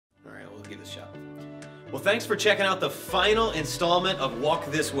give this a shot. Well, thanks for checking out the final installment of Walk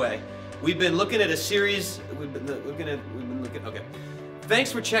This Way. We've been looking at a series, okay. Thanks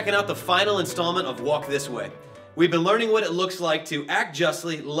for checking out the final installment of Walk This Way. We've been learning what it looks like to act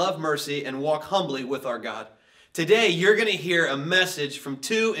justly, love mercy, and walk humbly with our God. Today, you're going to hear a message from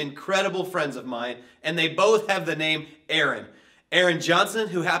two incredible friends of mine, and they both have the name Aaron. Aaron Johnson,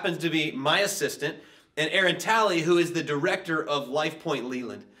 who happens to be my assistant, and Aaron Talley, who is the director of Lifepoint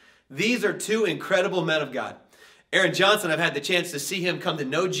Leland. These are two incredible men of God. Aaron Johnson, I've had the chance to see him come to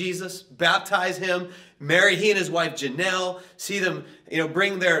know Jesus, baptize him, marry he and his wife Janelle, see them,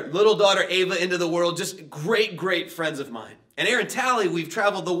 bring their little daughter Ava into the world. Just great, great friends of mine. And Aaron Talley, we've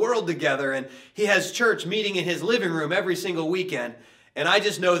traveled the world together, and he has church meeting in his living room every single weekend. And I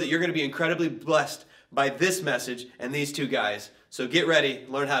just know that you're going to be incredibly blessed by this message and these two guys. So get ready,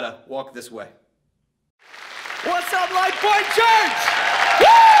 learn how to walk this way. What's up, Lifepoint Church? Woo!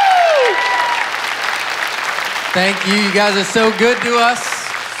 Thank you. You guys are so good to us.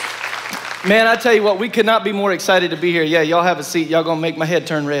 Man, I tell you what, we could not be more excited to be here. Yeah, y'all have a seat. Y'all gonna make my head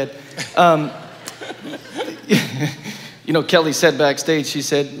turn red. Kelly said backstage, she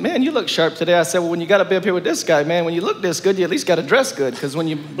said, man, you look sharp today. I said, well, when you got to be up here with this guy, man, when you look this good, you at least got to dress good, because when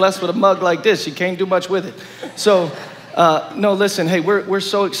you're blessed with a mug like this, you can't do much with it. So, no, listen, hey, we're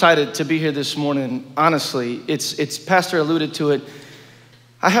so excited to be here this morning. Honestly, it's Pastor alluded to it.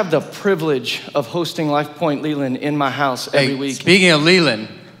 I have the privilege of hosting Lifepoint Leland in my house every week. Speaking of Leland,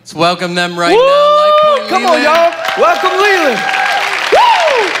 let's welcome them right Woo! now. Lifepoint Come Leland. on, y'all. Welcome, Leland.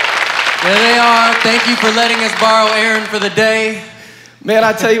 Woo! There they are. Thank you for letting us borrow Aaron for the day. Man,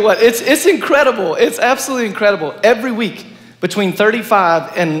 I tell you what, it's incredible. It's absolutely incredible. Every week, between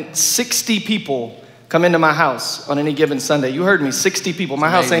 35 and 60 people come into my house on any given Sunday. You heard me, 60 people. My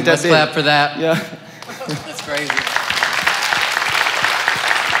house ain't that big. Let's clap for that. Yeah. That's crazy.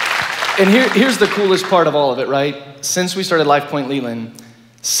 And here's the coolest part of all of it, right? Since we started Lifepoint Leland,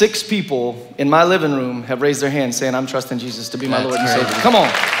 6 people in my living room have raised their hands saying, I'm trusting Jesus to be my Lord and Savior. Come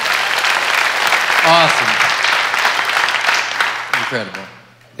on. Awesome. Incredible.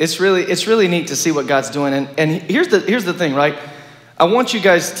 It's really neat to see what God's doing. And here's the thing, right? I want you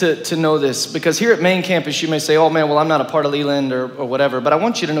guys to know this, because here at main campus, you may say, oh man, well, I'm not a part of Leland or whatever, but I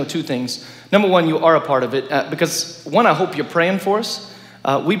want you to know 2 things. Number one, you are a part of it, because one, I hope you're praying for us.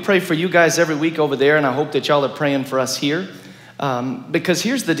 We pray for you guys every week over there, and I hope that y'all are praying for us here. Because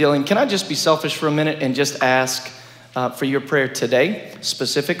here's the deal, and can I just be selfish for a minute and just ask for your prayer today,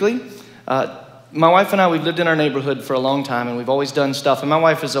 specifically? My wife and I, we've lived in our neighborhood for a long time, and we've always done stuff. And my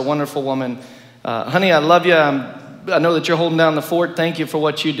wife is a wonderful woman. Honey, I love you. I know that you're holding down the fort. Thank you for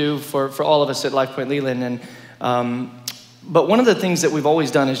what you do for all of us at Lifepoint Leland. But one of the things that we've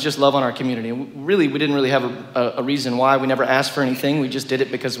always done is just love on our community. Really, we didn't really have a reason why. We never asked for anything. We just did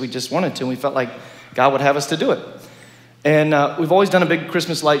it because we just wanted to, and we felt like God would have us to do it. And we've always done a big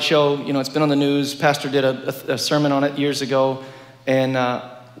Christmas light show. It's been on the news. Pastor did a sermon on it years ago.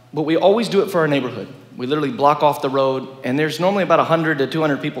 But we always do it for our neighborhood. We literally block off the road, and there's normally about 100 to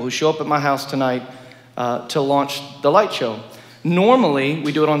 200 people who show up at my house tonight to launch the light show. Normally,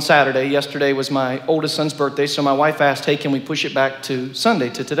 we do it on Saturday. Yesterday was my oldest son's birthday, so my wife asked, hey, can we push it back to Sunday,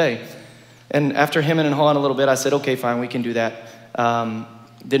 to today? And after hemming and hawing a little bit, I said, okay, fine, we can do that.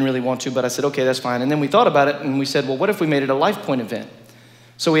 Didn't really want to, but I said, okay, that's fine. And then we thought about it, and we said, well, what if we made it a Lifepoint event?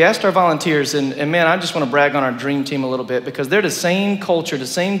 So we asked our volunteers, and man, I just want to brag on our dream team a little bit, because they're the same culture, the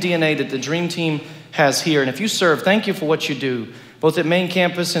same DNA that the dream team has here. And if you serve, thank you for what you do, both at main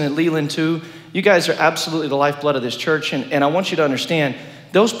campus and at Leland too. You guys are absolutely the lifeblood of this church. And I want you to understand,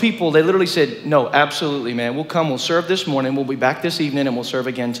 those people, they literally said, no, absolutely, man. We'll come, we'll serve this morning, we'll be back this evening, and we'll serve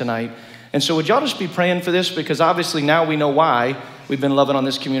again tonight. And so would y'all just be praying for this? Because obviously now we know why we've been loving on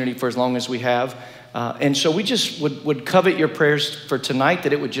this community for as long as we have. And so we just would covet your prayers for tonight,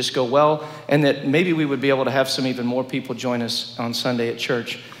 that it would just go well, and that maybe we would be able to have some even more people join us on Sunday at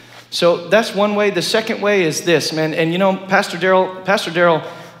church. So that's one way. The second way is this, man. And Pastor Darrell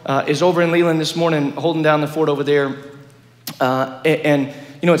is over in Leland this morning holding down the fort over there. And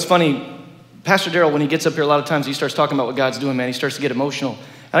it's funny, Pastor Darrell, when he gets up here, a lot of times he starts talking about what God's doing, man. He starts to get emotional.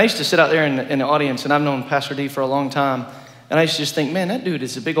 And I used to sit out there in the audience, and I've known Pastor D for a long time. And I used to just think, man, that dude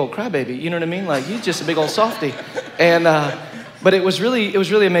is a big old crybaby. You know what I mean? Like, he's just a big old softy. And but it was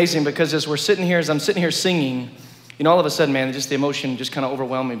really amazing, because as I'm sitting here singing, all of a sudden, man, just the emotion just kind of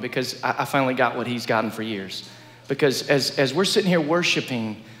overwhelmed me, because I finally got what he's gotten for years. Because as we're sitting here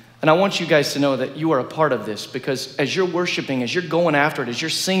worshiping, and I want you guys to know that you are a part of this, because as you're worshiping, as you're going after it, as you're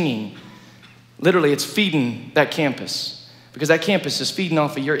singing, literally it's feeding that campus, because that campus is feeding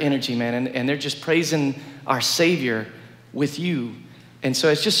off of your energy, man. And they're just praising our Savior with you. And so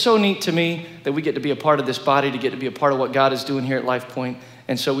it's just so neat to me that we get to be a part of this body, to get to be a part of what God is doing here at Lifepoint.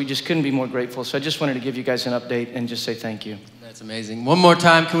 And so we just couldn't be more grateful. So I just wanted to give you guys an update and just say thank you. That's amazing. One more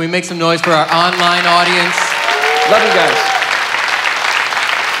time, can we make some noise for our online audience? Love you guys.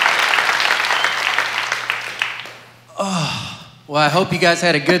 Oh, well, I hope you guys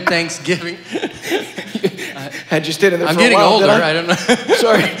had a good Thanksgiving. Had you standing there I'm for a getting while, older. did I don't know.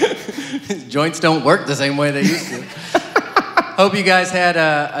 Sorry. Joints don't work the same way they used to. Hope you guys had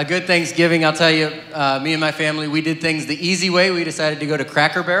a good Thanksgiving. I'll tell you, me and my family, we did things the easy way. We decided to go to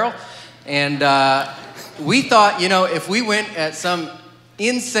Cracker Barrel. And we thought, you know, if we went at some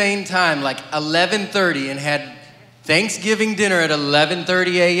insane time, like 11:30, and had Thanksgiving dinner at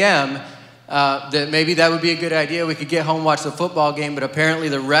 11:30 a.m., that maybe that would be a good idea. We could get home, watch the football game, but apparently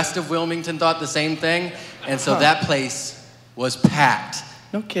the rest of Wilmington thought the same thing. And so that place was packed.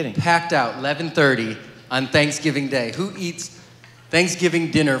 No kidding. Packed out, 11:30 on Thanksgiving Day. Who eats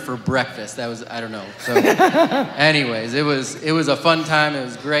Thanksgiving dinner for breakfast? That was, I don't know. So anyways, it was a fun time. It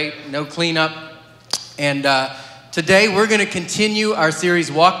was great. No cleanup. And today we're going to continue our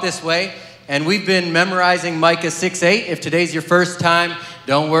series, Walk This Way. And we've been memorizing Micah 6:8. If today's your first time,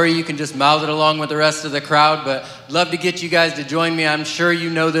 don't worry, you can just mouth it along with the rest of the crowd. But I'd love to get you guys to join me. I'm sure you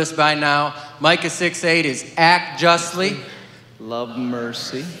know this by now. Micah 6:8 is act justly, love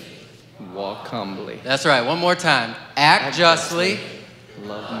mercy, walk humbly. That's right. One more time. Act justly,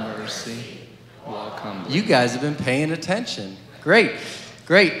 love mercy, walk humbly. You guys have been paying attention. Great.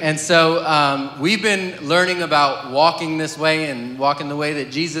 Great. And so we've been learning about walking this way and walking the way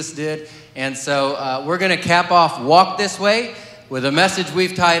that Jesus did. And so we're going to cap off Walk This Way with a message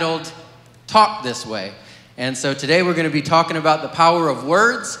we've titled Talk This Way. And so today we're going to be talking about the power of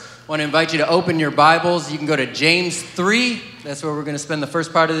words. I want to invite you to open your Bibles. You can go to James 3. That's where we're going to spend the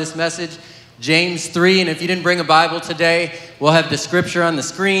first part of this message. James 3. And if you didn't bring a Bible today, we'll have the scripture on the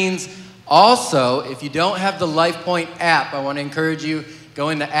screens. Also, if you don't have the Lifepoint app, I want to encourage you, go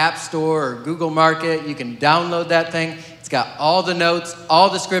in the App Store or Google Market. You can download that thing. It's got all the notes, all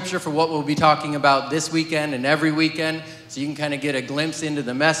the scripture for what we'll be talking about this weekend and every weekend. So you can kind of get a glimpse into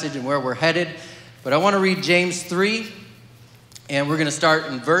the message and where we're headed. But I want to read James 3. And we're going to start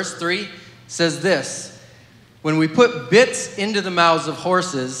in verse 3. It says this: when we put bits into the mouths of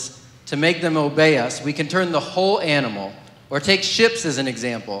horses to make them obey us, we can turn the whole animal. Or take ships as an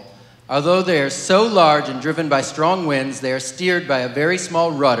example. Although they are so large and driven by strong winds, they are steered by a very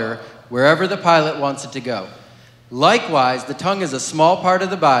small rudder wherever the pilot wants it to go. Likewise, the tongue is a small part of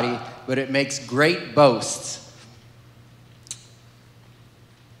the body, but it makes great boasts.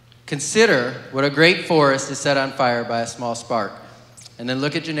 Consider what a great forest is set on fire by a small spark. And then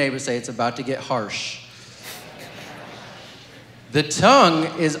look at your neighbor and say, it's about to get harsh. The tongue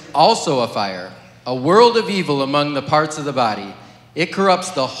is also a fire, a world of evil among the parts of the body. It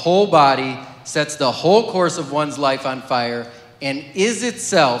corrupts the whole body, sets the whole course of one's life on fire, and is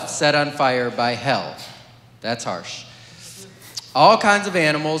itself set on fire by hell. That's harsh. All kinds of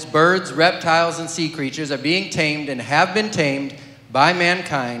animals, birds, reptiles, and sea creatures are being tamed and have been tamed by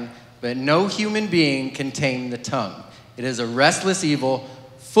mankind, but no human being can tame the tongue. It is a restless evil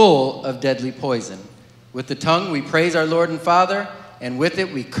full of deadly poison. With the tongue we praise our Lord and Father, and with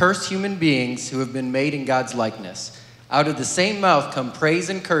it we curse human beings who have been made in God's likeness. Out of the same mouth come praise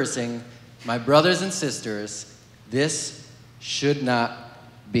and cursing. My brothers and sisters, this should not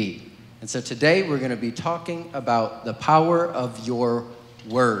be. And so today we're going to be talking about the power of your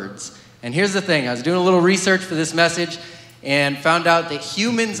words. And here's the thing. I was doing a little research for this message and found out that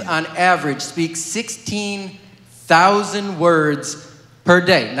humans on average speak 16,000 words per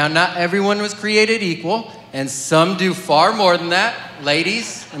day. Now, not everyone was created equal, and some do far more than that.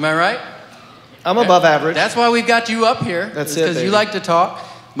 Ladies, am I right? I'm above average. That's why we've got you up here. That's it, because you like to talk.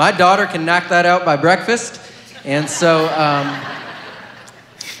 My daughter can knock that out by breakfast. And so,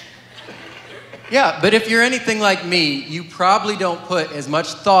 yeah, but if you're anything like me, you probably don't put as much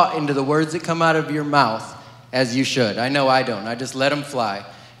thought into the words that come out of your mouth as you should. I know I don't. I just let them fly.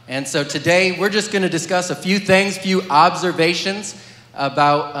 And so today, we're just going to discuss a few things, few observations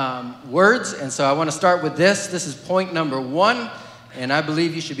about words. And so I want to start with this. This is point number 1. And I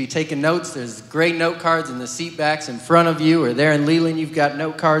believe you should be taking notes. There's great note cards in the seat backs in front of you, or there in Leland, you've got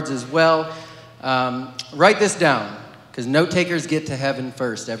note cards as well. Write this down, because note takers get to heaven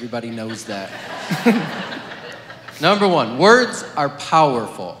first. Everybody knows that. Number 1, words are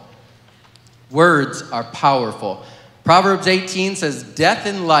powerful. Words are powerful. Proverbs 18 says, death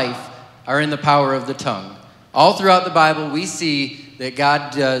and life are in the power of the tongue. All throughout the Bible, we see that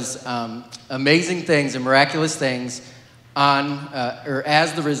God does amazing things and miraculous things or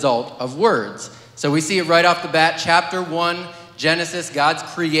as the result of words. So we see it right off the bat. Chapter 1, Genesis, God's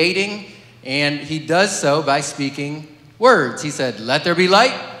creating, and he does so by speaking words. He said, "Let there be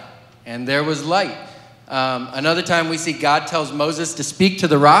light," and there was light. Another time we see God tells Moses to speak to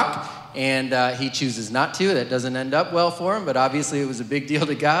the rock, and he chooses not to. That doesn't end up well for him, but obviously it was a big deal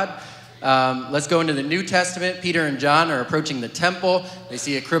to God. Let's go into the New Testament. Peter and John are approaching the temple. They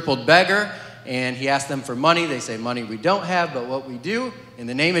see a crippled beggar, and he asks them for money. They say, "Money we don't have, but what we do, in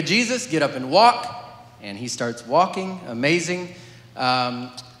the name of Jesus, get up and walk." And he starts walking. Amazing.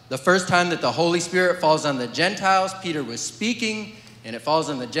 The first time that the Holy Spirit falls on the Gentiles, Peter was speaking, and it falls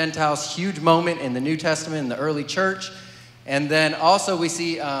on the Gentiles. Huge moment in the New Testament in the early church. And then also we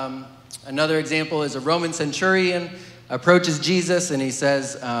see another example is a Roman centurion approaches Jesus, and he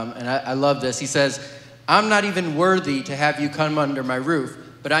says, and I love this, he says, "I'm not even worthy to have you come under my roof,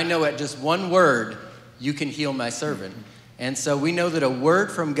 but I know at just one word you can heal my servant." And so we know that a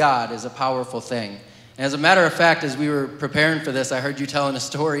word from God is a powerful thing. And as a matter of fact, as we were preparing for this, I heard you telling a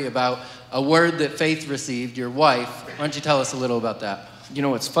story about a word that Faith received, your wife. Why don't you tell us a little about that? You know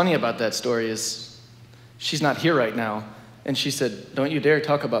what's funny about that story is she's not here right now. And she said, "Don't you dare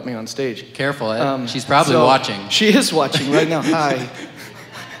talk about me on stage." Careful, Ed. She's probably watching. She is watching right now. Hi.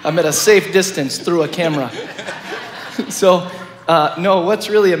 I'm at a safe distance through a camera. So, no, what's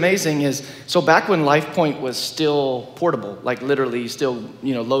really amazing is, so back when Lifepoint was still portable, like literally still,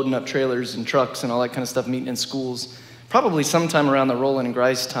 loading up trailers and trucks and all that kind of stuff, meeting in schools, probably sometime around the Roland and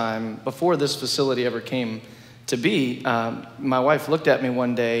Grice time, before this facility ever came to be, my wife looked at me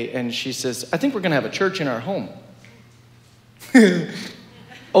one day and she says, "I think we're going to have a church in our home."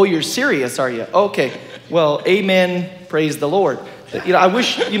 "Oh, you're serious, are you?" "Okay, well, amen, praise the Lord." I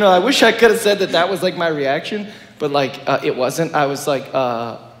wish I could have said that was like my reaction, but it wasn't. I was like,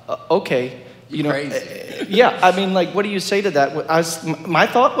 okay, Crazy. Yeah. I mean, what do you say to that? My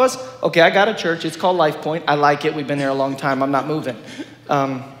thought was, okay, I got a church. It's called Lifepoint. I like it. We've been there a long time. I'm not moving.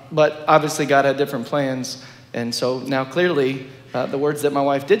 But obviously, God had different plans, and so now clearly, the words that my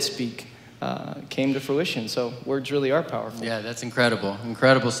wife did speak came to fruition. So words really are powerful. Yeah, that's incredible.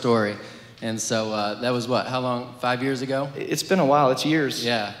 Incredible story. And so that was what, how long, 5 years ago? It's been a while. It's years.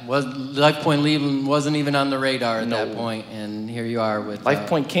 Yeah. Lifepoint Leland wasn't even on the radar at that point, and here you are with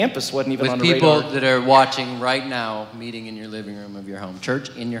Lifepoint campus wasn't even on the radar. With radar. people that are watching right now, meeting in your living room of your home.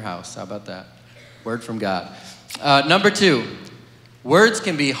 Church in your house. How about that? Word from God. Number 2, words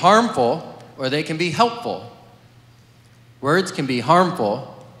can be harmful or they can be helpful. Words can be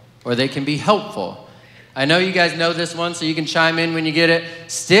harmful or they can be helpful. I know you guys know this one, so you can chime in when you get it.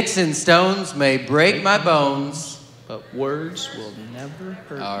 "Sticks and stones may break my bones, but words will never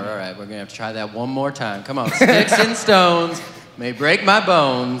hurt me." All right, we're going to have to try that one more time. Come on. "Sticks and stones may break my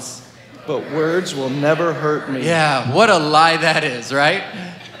bones, but words will never hurt me." Yeah, what a lie that is, right?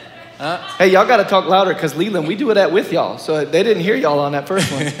 Hey, y'all got to talk louder, because Leland, we do that with y'all, so they didn't hear y'all on that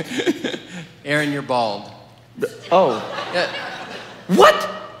first one. Aaron, you're bald. Oh. Yeah. What?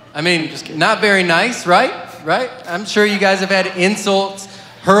 I mean, not very nice, right? Right? I'm sure you guys have had insults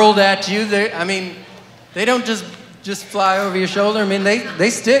hurled at you. They don't just fly over your shoulder. I mean, they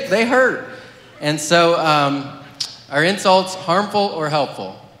stick, they hurt. And so, are insults harmful or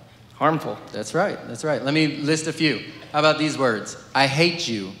helpful? Harmful. That's right. That's right. Let me list a few. How about these words? "I hate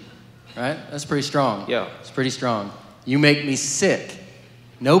you." Right? That's pretty strong. Yeah. It's pretty strong. "You make me sick."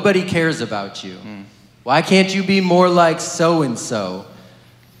 "Nobody cares about you." "Why can't you be more like so-and-so?"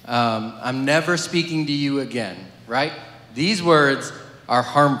 "I'm never speaking to you again," right? These words are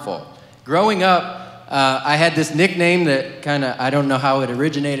harmful. Growing up, I had this nickname that I don't know how it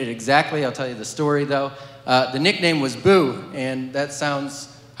originated exactly. I'll tell you the story though. The nickname was Boo, and that sounds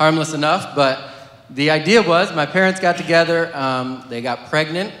harmless enough, but the idea was my parents got together, they got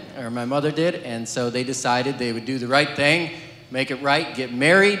pregnant, or my mother did, and so they decided they would do the right thing, make it right, get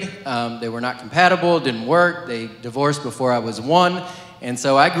married. They were not compatible, didn't work. They divorced before I was 1. And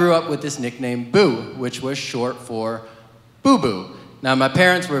so I grew up with this nickname, Boo, which was short for Boo-Boo. Now, my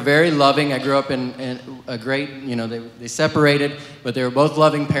parents were very loving. I grew up in a great, they separated, but they were both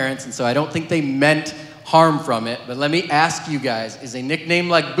loving parents, and so I don't think they meant harm from it. But let me ask you guys, is a nickname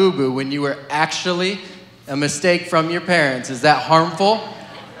like Boo-Boo, when you were actually a mistake from your parents, is that harmful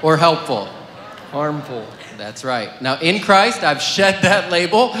or helpful? Harmful. That's right. Now, in Christ, I've shed that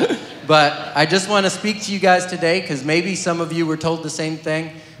label. But I just want to speak to you guys today, because maybe some of you were told the same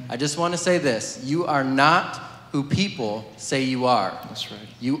thing. I just want to say this. You are not who people say you are. That's right.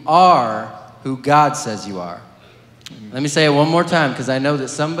 You are who God says you are. Let me say it one more time, because I know that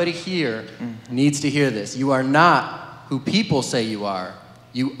somebody here needs to hear this. You are not who people say you are.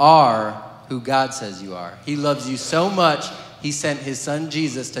 You are who God says you are. He loves you so much, he sent his son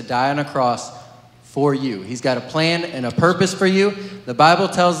Jesus to die on a cross for you. He's got a plan and a purpose for you. The Bible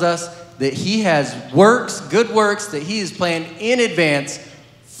tells us that he has works, good works, that he has planned in advance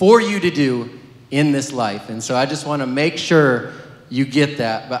for you to do in this life. And so I just want to make sure you get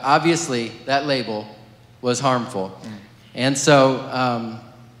that. But obviously, that label was harmful. And so,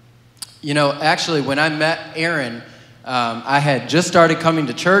 actually, when I met Aaron, I had just started coming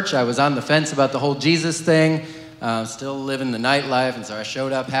to church. I was on the fence about the whole Jesus thing, still living the nightlife. And so I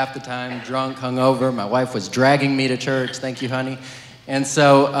showed up half the time, drunk, hungover. My wife was dragging me to church. Thank you, honey. And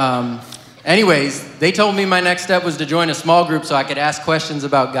so, anyways, they told me my next step was to join a small group so I could ask questions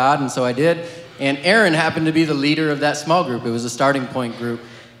about God. And so I did. And Aaron happened to be the leader of that small group. It was a starting point group.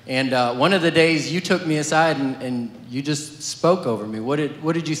 And one of the days you took me aside and you just spoke over me. What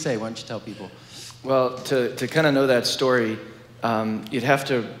did you say? Why don't you tell people? Well, to kind of know that story, you'd have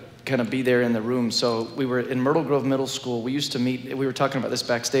to kind of be there in the room. So we were in Myrtle Grove Middle School. We used to meet, we were talking about this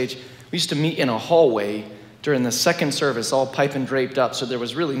backstage. We used to meet in a hallway during the second service, all pipe and draped up. So there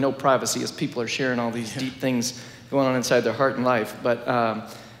was really no privacy as people are sharing all these deep things going on inside their heart and life.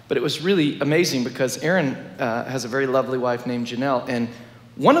 But it was really amazing because Aaron has a very lovely wife named Janelle, and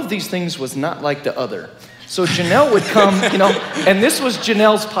one of these things was not like the other. So Janelle would come, and this was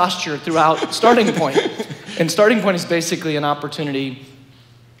Janelle's posture throughout Starting Point. And Starting Point is basically an opportunity.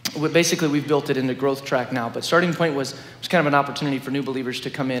 Basically, we've built it into Growth Track now, but Starting Point was kind of an opportunity for new believers to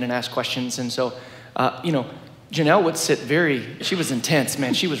come in and ask questions. And so, Janelle would sit she was intense,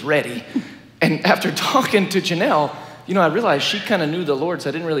 man. She was ready. And after talking to Janelle, I realized she kind of knew the Lord, so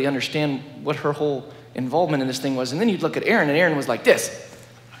I didn't really understand what her whole involvement in this thing was. And then you'd look at Aaron, and Aaron was like this.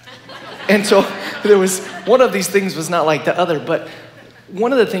 And so there was, one of these things was not like the other. But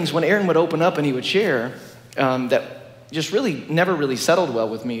one of the things when Aaron would open up and he would share that just really never really settled well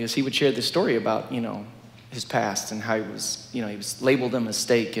with me is he would share this story about, his past and how he was labeled a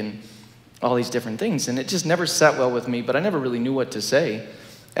mistake and all these different things. And it just never sat well with me, but I never really knew what to say.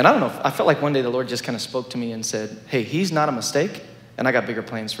 And I don't know, I felt like one day the Lord just kind of spoke to me and said, hey, he's not a mistake, and I got bigger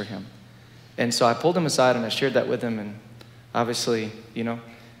plans for him. And so I pulled him aside and I shared that with him, and obviously,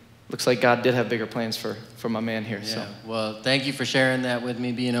 looks like God did have bigger plans for my man here. Yeah. So. Well, thank you for sharing that with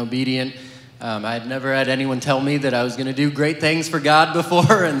me, being obedient. I had never had anyone tell me that I was going to do great things for God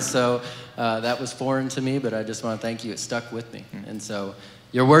before, and so that was foreign to me, but I just want to thank you. It stuck with me. And so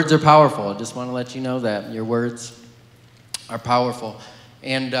your words are powerful. I just want to let you know that. Your words are powerful.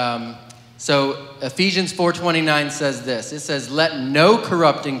 And so Ephesians 4:29 says this. It says, let no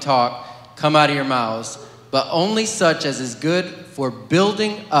corrupting talk come out of your mouths, but only such as is good for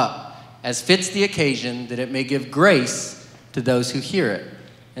building up, as fits the occasion, that it may give grace to those who hear it.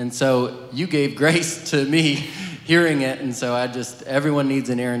 And so you gave grace to me hearing it, and so everyone needs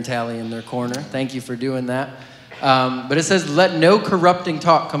an Aaron Talley in their corner. Thank you for doing that. But it says, let no corrupting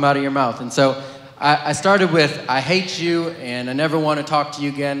talk come out of your mouth. And so I started with, I hate you, and I never want to talk to you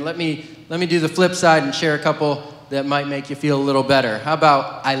again. Let me do the flip side and share a couple that might make you feel a little better. How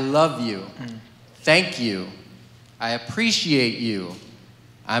about, I love you, thank you, I appreciate you,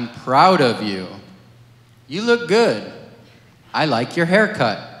 I'm proud of you, you look good, I like your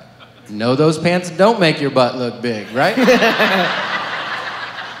haircut. No, those pants don't make your butt look big, right?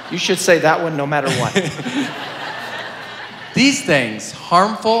 You should say that one no matter what. These things,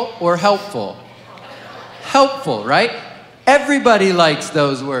 harmful or helpful? Helpful, right? Everybody likes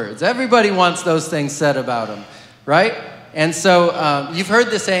those words. Everybody wants those things said about them, right? And so you've heard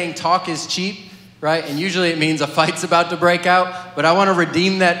the saying, talk is cheap, right? And usually it means a fight's about to break out, but I want to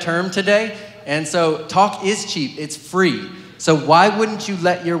redeem that term today. And so talk is cheap. It's free. So why wouldn't you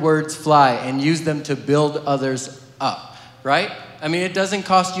let your words fly and use them to build others up, right? I mean, it doesn't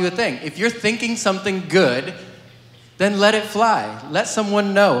cost you a thing. If you're thinking something good, then let it fly. Let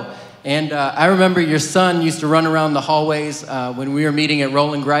someone know. And I remember your son used to run around the hallways when we were meeting at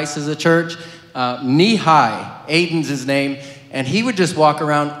Roland Grice as a church, knee high. Aiden's his name. And he would just walk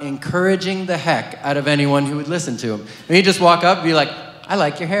around encouraging the heck out of anyone who would listen to him. And he'd just walk up and be like, I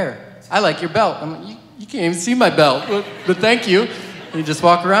like your hair. I like your belt. I'm like, you can't even see my belt, but thank you. And he'd just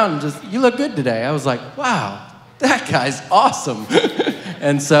walk around and just, you look good today. I was like, wow, that guy's awesome.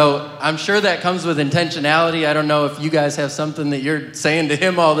 And so I'm sure that comes with intentionality. I don't know if you guys have something that you're saying to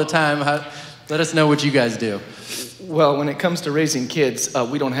him all the time. Let us know what you guys do. Well, when it comes to raising kids,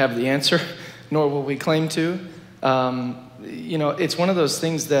 we don't have the answer, nor will we claim to. It's one of those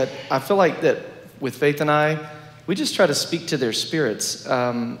things that I feel like that with Faith and I, we just try to speak to their spirits.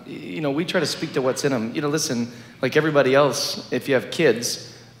 We try to speak to what's in them. Listen, like everybody else, if you have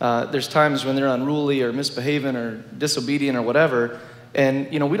kids, there's times when they're unruly or misbehaving or disobedient or whatever. And,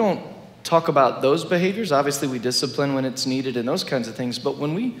 we don't talk about those behaviors. Obviously, we discipline when it's needed and those kinds of things. But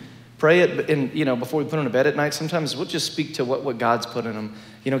when we pray it, and before we put them to bed at night, sometimes we'll just speak to what God's put in them.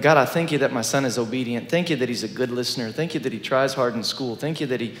 God, I thank you that my son is obedient. Thank you that he's a good listener. Thank you that he tries hard in school. Thank you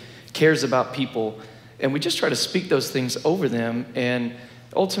that he cares about people. And we just try to speak those things over them. And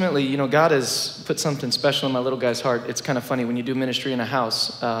ultimately, God has put something special in my little guy's heart. It's kind of funny when you do ministry in a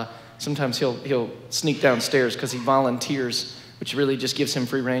house. Sometimes he'll sneak downstairs because he volunteers, which really just gives him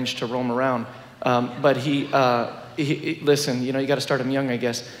free range to roam around. But he listen, you got to start him young, I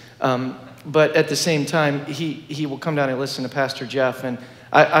guess. But at the same time, he will come down and listen to Pastor Jeff. And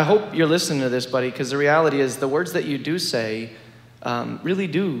I hope you're listening to this, buddy, because the reality is the words that you do say really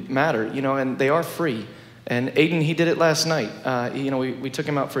do matter, and they are free. And Aiden, he did it last night. We took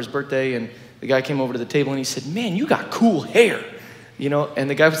him out for his birthday, and the guy came over to the table, and he said, man, you got cool hair, and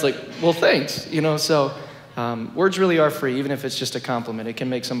the guy was like, well, thanks, so words really are free, even if it's just a compliment. It can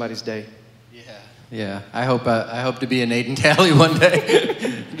make somebody's day. Yeah, I hope to be an Aiden Talley one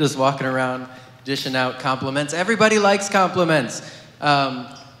day, just walking around dishing out compliments. Everybody likes compliments.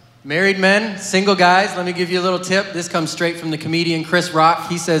 Married men, single guys, let me give you a little tip. This comes straight from the comedian Chris Rock.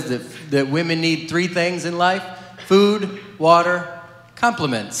 He says that women need 3 things in life: food, water,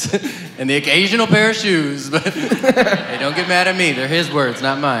 compliments, and the occasional pair of shoes. But hey, don't get mad at me. They're his words,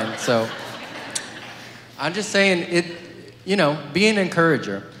 not mine. So I'm just saying be an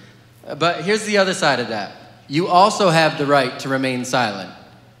encourager. But here's the other side of that. You also have the right to remain silent.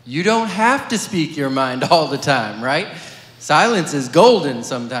 You don't have to speak your mind all the time, right? Silence is golden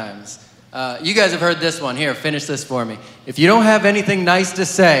sometimes. You guys have heard this one. Here, finish this for me. If you don't have anything nice to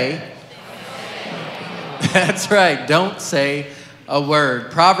say, that's right, don't say a word.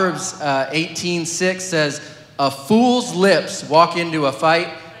 Proverbs 18:6 says, a fool's lips walk into a fight,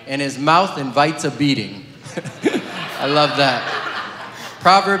 and his mouth invites a beating. I love that.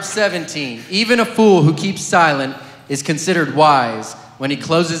 Proverbs 17, even a fool who keeps silent is considered wise. When he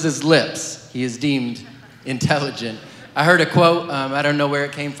closes his lips, he is deemed intelligent. I heard a quote, I don't know where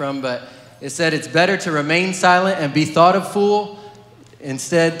it came from, but it said, it's better to remain silent and be thought a fool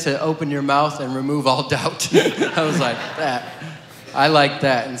instead to open your mouth and remove all doubt. I was like, that. I like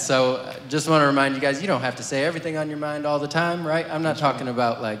that. And so just want to remind you guys, you don't have to say everything on your mind all the time, right? I'm not talking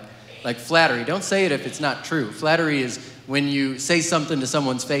about like flattery. Don't say it if it's not true. Flattery is when you say something to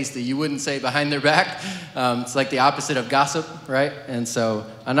someone's face that you wouldn't say behind their back. It's like the opposite of gossip, right? And so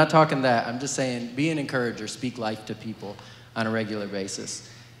I'm not talking that. I'm just saying be an encourager. Speak life to people on a regular basis.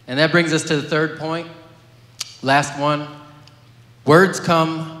 And that brings us to the third point. Last one. Words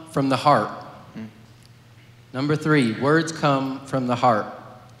come from the heart. Number 3, words come from the heart.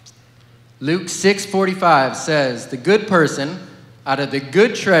 Luke 6:45 says, the good person out of the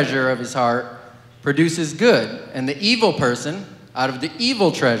good treasure of his heart produces good, and the evil person out of the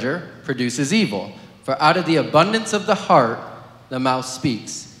evil treasure produces evil. For out of the abundance of the heart, the mouth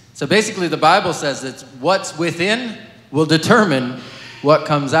speaks. So basically the Bible says that what's within will determine what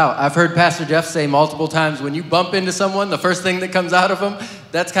comes out. I've heard Pastor Jeff say multiple times, when you bump into someone, the first thing that comes out of them,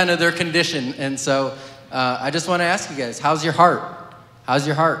 that's kind of their condition. And so I just want to ask you guys, how's your heart? How's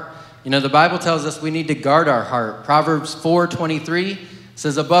your heart? The Bible tells us we need to guard our heart. Proverbs 4:23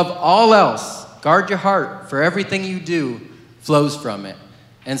 says, above all else, guard your heart, for everything you do flows from it.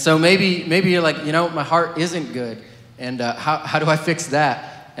 And so maybe you're like, my heart isn't good, and how do I fix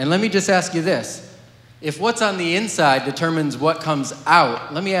that? And let me just ask you this. If what's on the inside determines what comes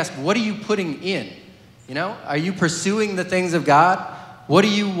out, let me ask, what are you putting in? Are you pursuing the things of God? What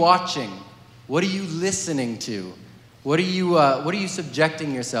are you watching? What are you listening to? What are you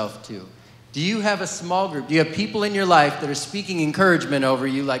subjecting yourself to? Do you have a small group? Do you have people in your life that are speaking encouragement over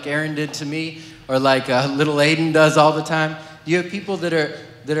you like Aaron did to me, or like little Aiden does all the time? Do you have people that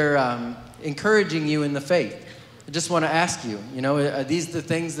are encouraging you in the faith? I just want to ask you, are these the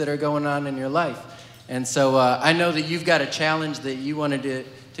things that are going on in your life? And so I know that you've got a challenge that you wanted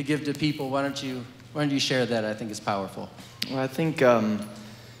to give to people. Why don't you share that? I think it's powerful. Well, I think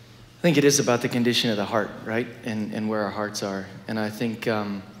it is about the condition of the heart, right? And where our hearts are. And I think,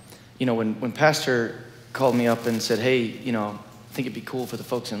 when Pastor called me up and said, hey, I think it'd be cool for the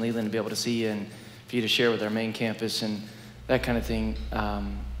folks in Leland to be able to see you and for you to share with our main campus and that kind of thing,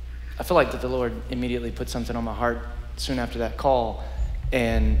 I feel like that the Lord immediately put something on my heart soon after that call.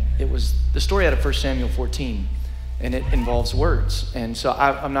 And it was the story out of 1 Samuel 14. And it involves words. And so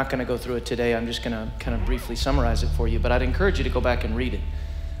I'm not going to go through it today. I'm just going to kind of briefly summarize it for you. But I'd encourage you to go back and read it.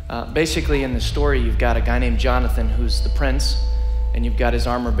 Basically, in the story, you've got a guy named Jonathan who's the prince, and you've got his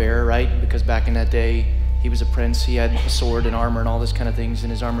armor bearer, right? Because back in that day, he was a prince. He had a sword and armor and all this kind of things,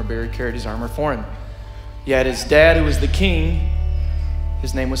 and his armor bearer carried his armor for him. You had his dad, who was the king.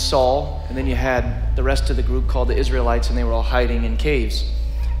 His name was Saul. And then you had the rest of the group called the Israelites, and they were all hiding in caves.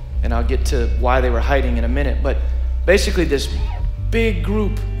 and I'll get to why they were hiding in a minute. But basically this big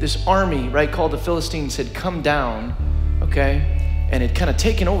group, this army, right, called the Philistines had come down, okay, and had kind of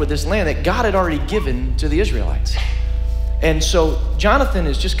taken over this land that God had already given to the Israelites. And so Jonathan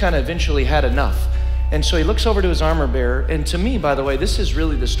has just kind of eventually had enough. And so he looks over to his armor bearer, and to me, by the way, this is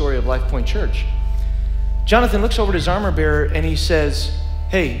really the story of Lifepoint Church. Jonathan looks over to his armor bearer and he says,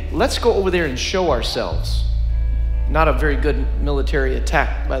 hey, let's go over there and show ourselves. Not a very good military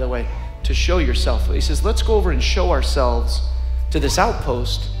attack, by the way, to show yourself. He says, let's go over and show ourselves to this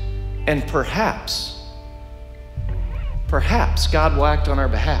outpost, and perhaps God will act on our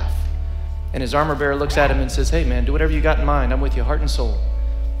behalf. And his armor bearer looks at him and says, hey man, do whatever you got in mind. I'm with you, heart and soul.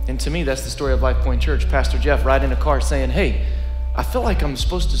 And to me, that's the story of Lifepoint Church. Pastor Jeff riding in a car saying, hey, I feel like I'm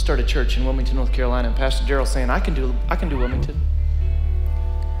supposed to start a church in Wilmington, North Carolina. And Pastor Darrell saying, I can do Wilmington.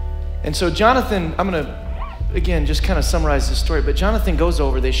 And so Jonathan, I'm going to, again, just kind of summarize this story, but Jonathan goes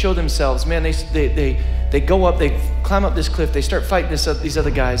over, they show themselves, man, they go up, they climb up this cliff, they start fighting these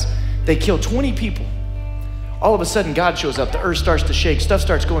other guys. They kill 20 people. All of a sudden, God shows up, the earth starts to shake, stuff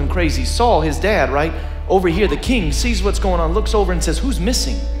starts going crazy. Saul, his dad, right, over here, the king, sees what's going on, looks over and says, who's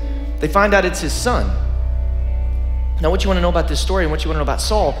missing? They find out it's his son. Now, what you want to know about this story and what you want to know about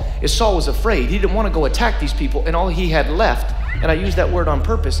Saul is Saul was afraid. He didn't want to go attack these people, and all he had left, and I use that word on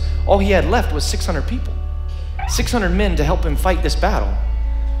purpose, all he had left was 600 people, 600 men to help him fight this battle.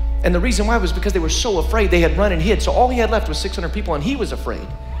 And the reason why was because they were so afraid. They had run and hid, so all he had left was 600 people, and he was afraid.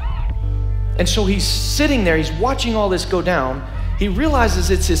 And so he's sitting there, he's watching all this go down. He realizes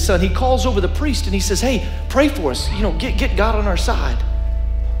it's his son. He calls over the priest and he says, hey, pray for us, get God on our side.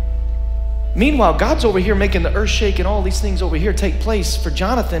 Meanwhile, God's over here making the earth shake and all these things over here take place for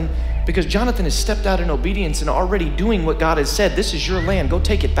Jonathan, because Jonathan has stepped out in obedience and already doing what God has said. This is your land, go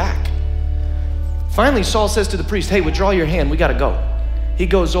take it back. Finally, Saul says to the priest, hey, withdraw your hand, we gotta go. He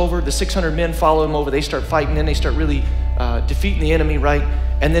goes over, the 600 men follow him over, they start fighting, then they start really defeating the enemy, right?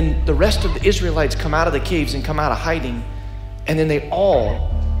 And then the rest of the Israelites come out of the caves and come out of hiding, and then they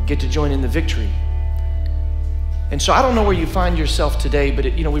all get to join in the victory. And so I don't know where you find yourself today, but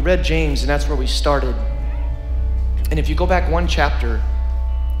we read James, and that's where we started. And if you go back one chapter,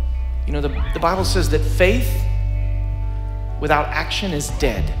 the Bible says that faith without action is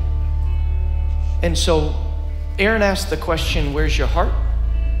dead. And so Aaron asked the question, where's your heart?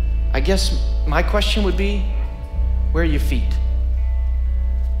 I guess my question would be, where are your feet?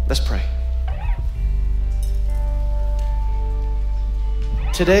 Let's pray.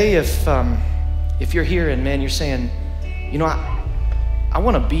 Today, if you're here and man, you're saying, I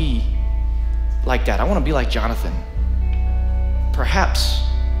want to be like that. I want to be like Jonathan. Perhaps,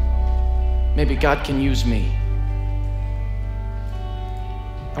 maybe God can use me.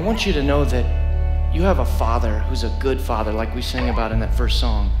 I want you to know that you have a father who's a good father, like we sang about in that first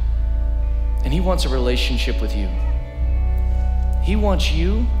song. And he wants a relationship with you. He wants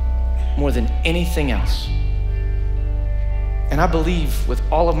you more than anything else. And I believe with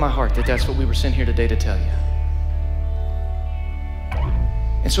all of my heart that that's what we were sent here today to tell you.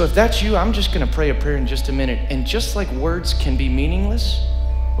 And so if that's you, I'm just going to pray a prayer in just a minute. And just like words can be meaningless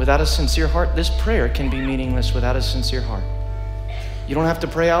without a sincere heart, this prayer can be meaningless without a sincere heart. You don't have to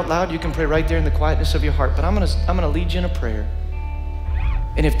pray out loud. You can pray right there in the quietness of your heart. But I'm gonna lead you in a prayer.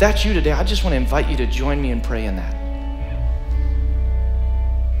 And if that's you today, I just want to invite you to join me in praying that.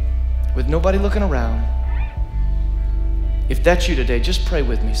 With nobody looking around. If that's you today, just pray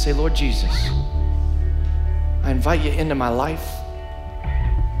with me. Say, Lord Jesus, I invite you into my life.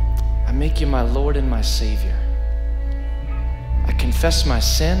 I make you my Lord and my Savior. I confess my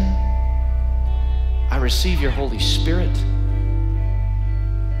sin. I receive your Holy Spirit.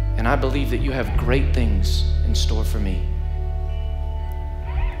 And I believe that you have great things in store for me.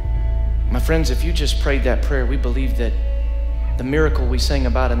 My friends, if you just prayed that prayer, we believe that the miracle we sang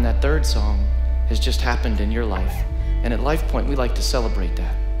about in that third song has just happened in your life. And at Lifepoint, we like to celebrate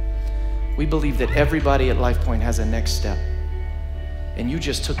that. We believe that everybody at Lifepoint has a next step. And you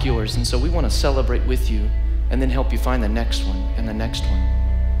just took yours. And so we want to celebrate with you and then help you find the next one and the next one.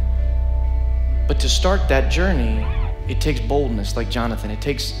 But to start that journey, it takes boldness like Jonathan. It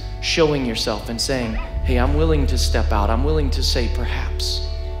takes showing yourself and saying, hey, I'm willing to step out. I'm willing to say perhaps.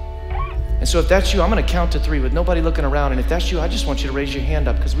 And so if that's you, I'm going to count to 3 with nobody looking around. And if that's you, I just want you to raise your hand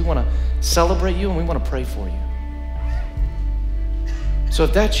up because we want to celebrate you and we want to pray for you. So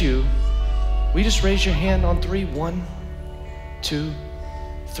if that's you, we just raise your hand on 3. 1, 2,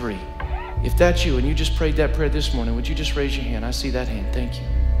 3. If that's you and you just prayed that prayer this morning, would you just raise your hand? I see that hand. Thank you.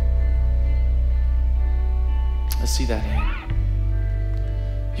 I see that hand.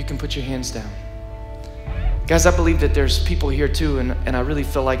 You can put your hands down. Guys, I believe that there's people here too, and I really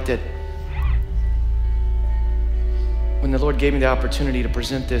feel like that when the Lord gave me the opportunity to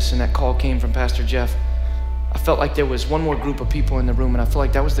present this and that call came from Pastor Jeff, I felt like there was one more group of people in the room, and I feel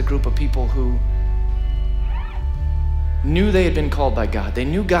like that was the group of people who knew they had been called by God. They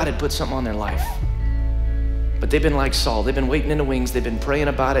knew God had put something on their life. But they've been like Saul. They've been waiting in the wings. They've been praying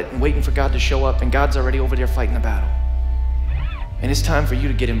about it and waiting for God to show up, and God's already over there fighting the battle. And it's time for you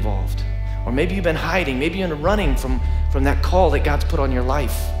to get involved. Or maybe you've been hiding. Maybe you're running from that call that God's put on your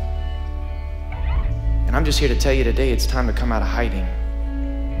life. And I'm just here to tell you today, it's time to come out of hiding.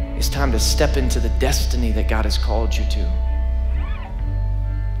 It's time to step into the destiny that God has called you to.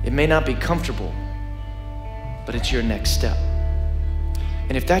 It may not be comfortable, but it's your next step.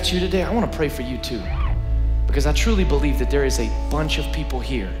 And if that's you today, I want to pray for you too. Because I truly believe that there is a bunch of people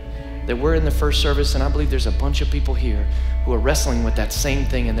here that were in the first service, and I believe there's a bunch of people here who are wrestling with that same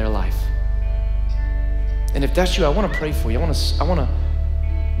thing in their life. And if that's you, I want to pray for you. I want to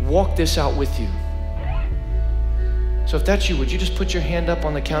walk this out with you. So if that's you, would you just put your hand up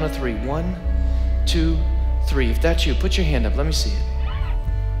on the count of 3? 1, 2, 3. If that's you, put your hand up. Let me see it.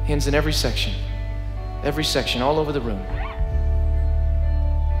 Hands in every section, all over the room.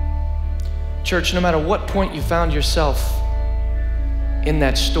 Church, no matter what point you found yourself in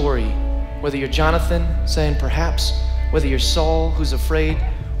that story, whether you're Jonathan saying perhaps, whether you're Saul who's afraid,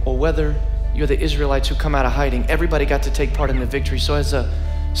 or whether you're the Israelites who come out of hiding, everybody got to take part in the victory. So as a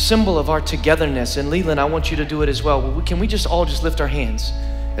symbol of our togetherness, and Leland, I want you to do it as well. Can we just all just lift our hands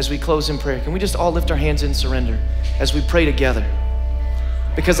as we close in prayer? Can we just all lift our hands in surrender as we pray together?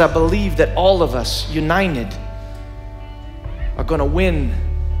 Because I believe that all of us united are going to win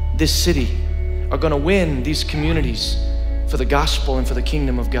this city, are going to win these communities for the gospel and for the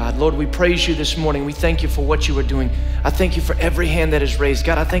kingdom of God. Lord, we praise you this morning. We thank you for what you are doing. I thank you for every hand that is raised.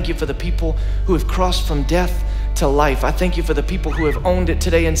 God, I thank you for the people who have crossed from death to life. I thank you for the people who have owned it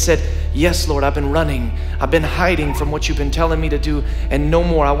today and said, yes, Lord, I've been running. I've been hiding from what you've been telling me to do, and no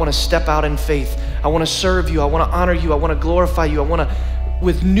more. I want to step out in faith. I want to serve you. I want to honor you. I want to glorify you. I want to,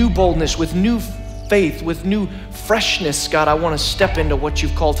 with new boldness, with new faith, with new freshness, God, I want to step into what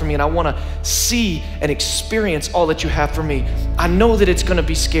you've called for me, and I want to see and experience all that you have for me. I know that it's going to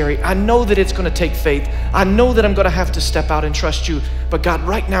be scary. I know that it's going to take faith. I know that I'm going to have to step out and trust you. But God,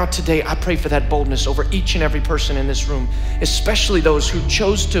 right now, today, I pray for that boldness over each and every person in this room, especially those who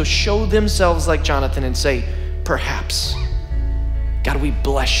chose to show themselves like Jonathan and say, perhaps. God, we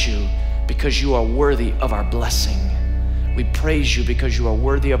bless you because you are worthy of our blessing. We praise you because you are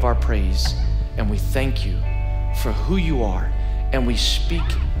worthy of our praise. And we thank you for who you are. And we speak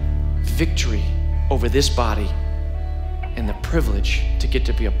victory over this body and the privilege to get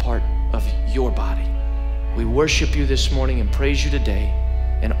to be a part of your body. We worship you this morning and praise you today.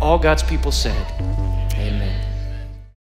 And all God's people said,